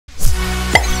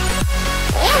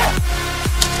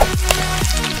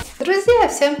Друзья,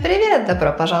 всем привет!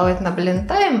 Добро пожаловать на Блин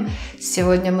Тайм!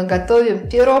 Сегодня мы готовим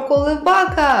пирог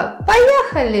Улыбака!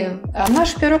 Поехали!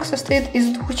 Наш пирог состоит из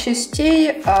двух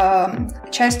частей.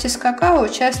 Часть из какао,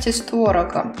 часть из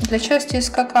творога. Для части из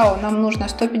какао нам нужно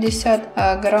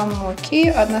 150 грамм муки,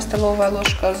 1 столовая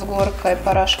ложка с горкой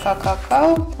порошка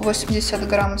какао, 80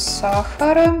 грамм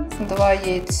сахара, 2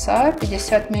 яйца,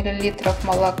 50 мл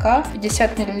молока,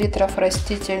 50 мл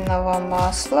растительного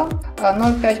масла,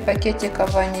 0,5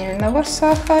 пакетиков ванильного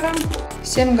сахара,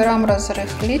 7 грамм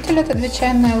разрыхлителя, это 2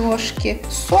 чайные ложки,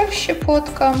 соль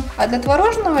щепотка. А для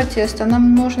творожного теста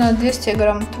нам нужно 200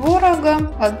 грамм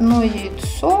творога, 1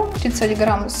 яйцо, 30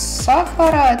 грамм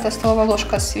сахара, это столовая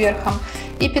ложка с верхом,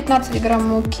 и 15 грамм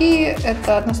муки,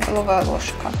 это 1 столовая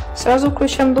ложка. Сразу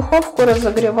включаем духовку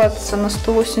разогреваться на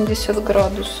 180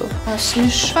 градусов.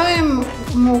 Смешаем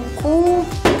муку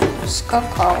с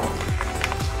какао.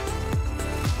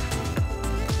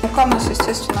 Мука у нас,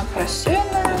 естественно,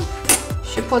 просеянная,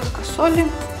 щепотка соли,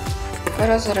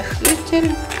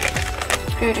 разрыхлитель,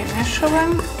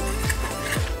 перемешиваем,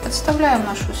 подставляем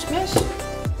нашу смесь,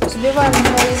 взбиваем 2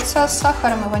 яйца с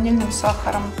сахаром и ванильным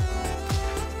сахаром.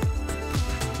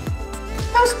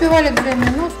 Взбивали 2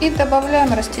 минуты и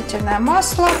добавляем растительное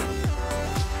масло.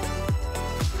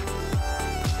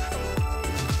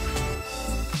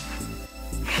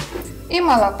 И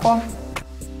молоко.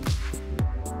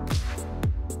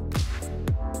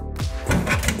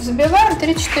 Взбиваем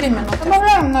 3-4 минуты.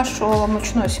 Добавляем нашу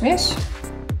мучную смесь.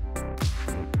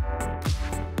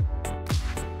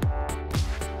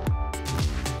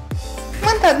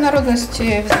 Мы до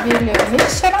однородности взбили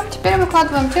миксером. Теперь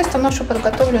выкладываем тесто в нашу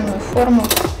подготовленную форму.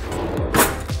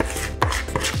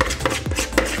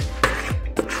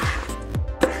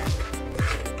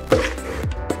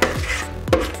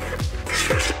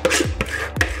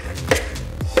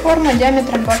 Форма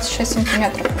диаметром 26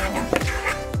 сантиметров у меня.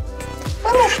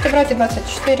 Вы можете брать и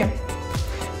 24.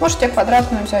 Можете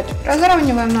квадратную взять.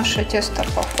 Разравниваем наше тесто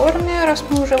по форме, раз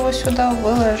мы уже его сюда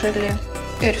выложили.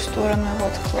 Теперь в сторону его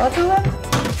откладываем.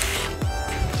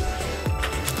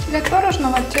 Для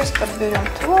творожного теста берем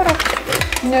творог.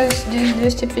 У меня здесь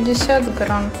 250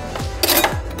 грамм.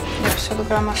 Я 50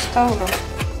 грамм оставлю.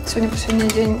 Сегодня последний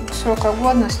день срока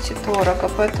годности творога,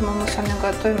 поэтому мы с вами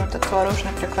готовим этот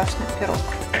творожный прекрасный пирог.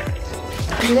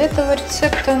 Для этого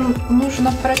рецепта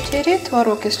нужно протереть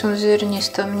творог, если он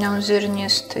зернистый. У меня он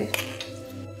зернистый.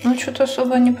 Но что-то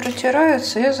особо не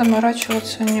протирается, я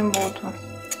заморачиваться не буду.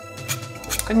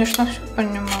 Конечно, все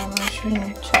понимаю, но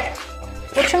извините.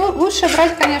 Почему лучше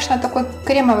брать, конечно, такой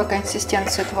кремовой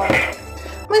консистенции творог.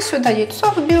 Мы сюда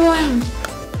яйцо вбиваем.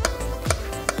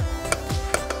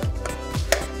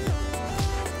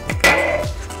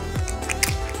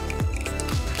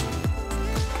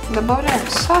 Добавляем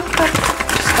сахар,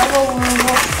 столовую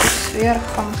ложку с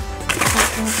верхом.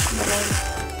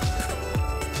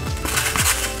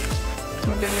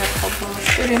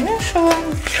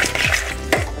 Перемешиваем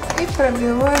и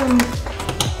пробиваем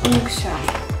миксером.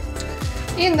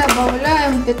 И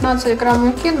добавляем 15 грамм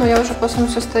муки, но я уже по своему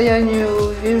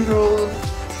состоянию вижу,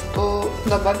 что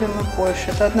добавим и больше.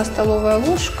 Это 1 столовая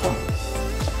ложка.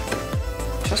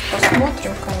 Сейчас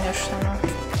посмотрим, конечно.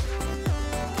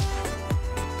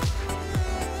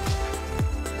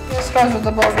 Я сразу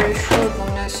добавлю еще одну,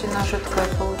 у меня сильно жидкая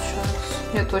получается.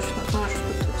 Я точно знаю,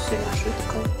 что тут сильно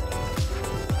жидкая.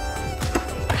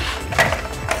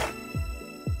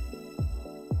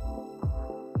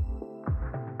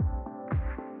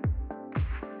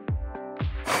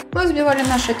 Мы взбивали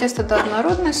наше тесто до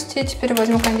однородности. Теперь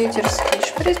возьму кондитерский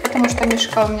шприц, потому что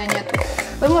мешка у меня нету.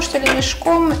 Вы можете или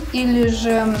мешком, или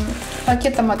же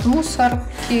пакетом от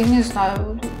мусорки, не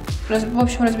знаю, в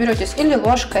общем, разберетесь, или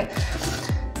ложкой.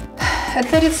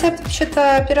 Это рецепт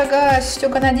вообще-то пирога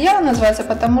стёганое одеяло называется,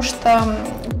 потому что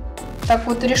так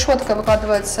вот решеткой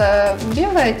выкладывается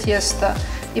белое тесто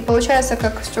и получается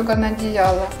как стёганое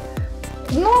одеяло.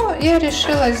 Но я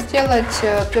решила сделать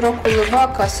пирог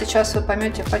Улыбака. Сейчас вы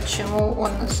поймете, почему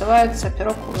он называется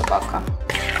пирог Улыбака.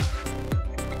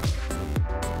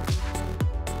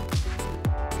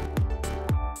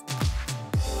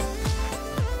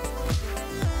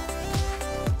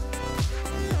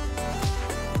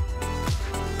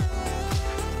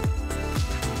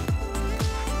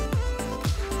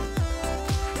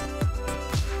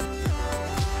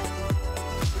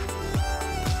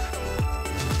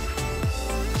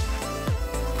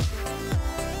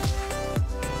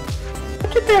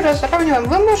 Теперь разравниваем.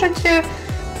 Вы можете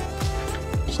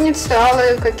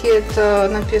инициалы какие-то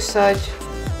написать,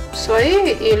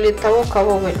 свои или того,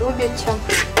 кого вы любите.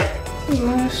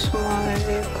 Ну и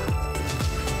смайлик.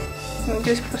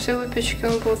 Надеюсь, после выпечки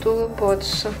он будет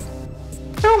улыбаться.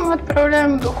 Все мы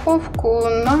отправляем в духовку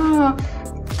на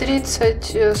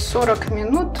 30-40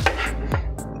 минут.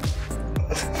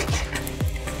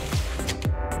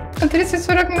 На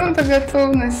 30-40 минут до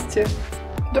готовности.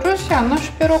 Друзья, наш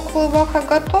пирог Улыбака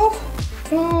готов.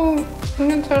 Ну, у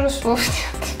меня даже слов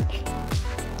нет.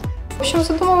 В общем,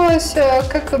 задумывалась,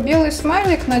 как белый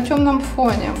смайлик на темном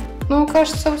фоне. Ну,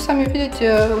 кажется, вы сами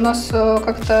видите, у нас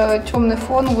как-то темный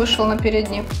фон вышел на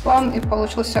передний план и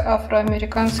получился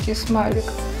афроамериканский смайлик.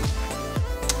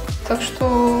 Так что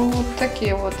вот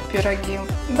такие вот пироги.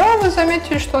 Да, вы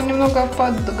заметили, что он немного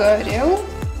подгорел.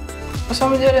 На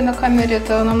самом деле на камере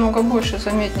это намного больше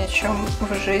заметнее, чем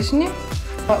в жизни.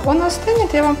 Он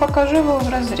остынет, я вам покажу его в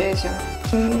разрезе.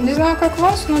 Не знаю, как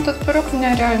вас, но этот пирог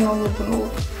меня реально улыбнул.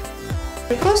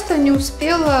 Я просто не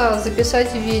успела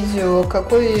записать видео,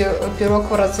 какой пирог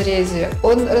в разрезе.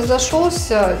 Он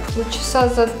разошелся часа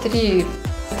за 3.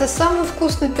 Это самый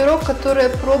вкусный пирог, который я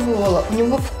пробовала. У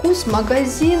него вкус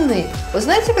магазинный. Вы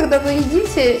знаете, когда вы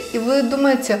едите и вы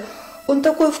думаете, он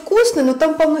такой вкусный, но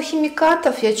там полно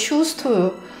химикатов, я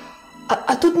чувствую.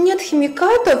 А тут нет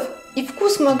химикатов. И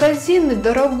вкус магазинный,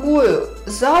 дорогой.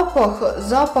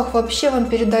 Запах вообще вам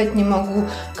передать не могу.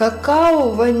 Какао,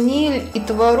 ваниль и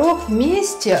творог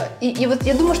вместе. И вот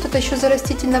я думаю, что это еще из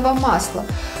растительного масла.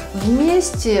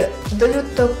 Вместе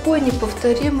дает такой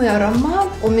неповторимый аромат.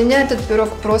 У меня этот пирог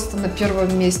просто на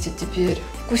первом месте теперь.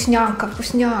 Вкусняка,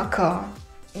 вкусняка.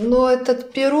 Но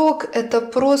этот пирог, это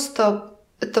просто,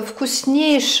 это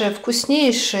вкуснейшая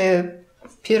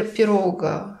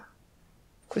пирога.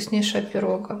 Вкуснейшая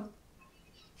пирога.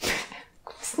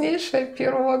 Вкуснейшая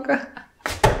пирога.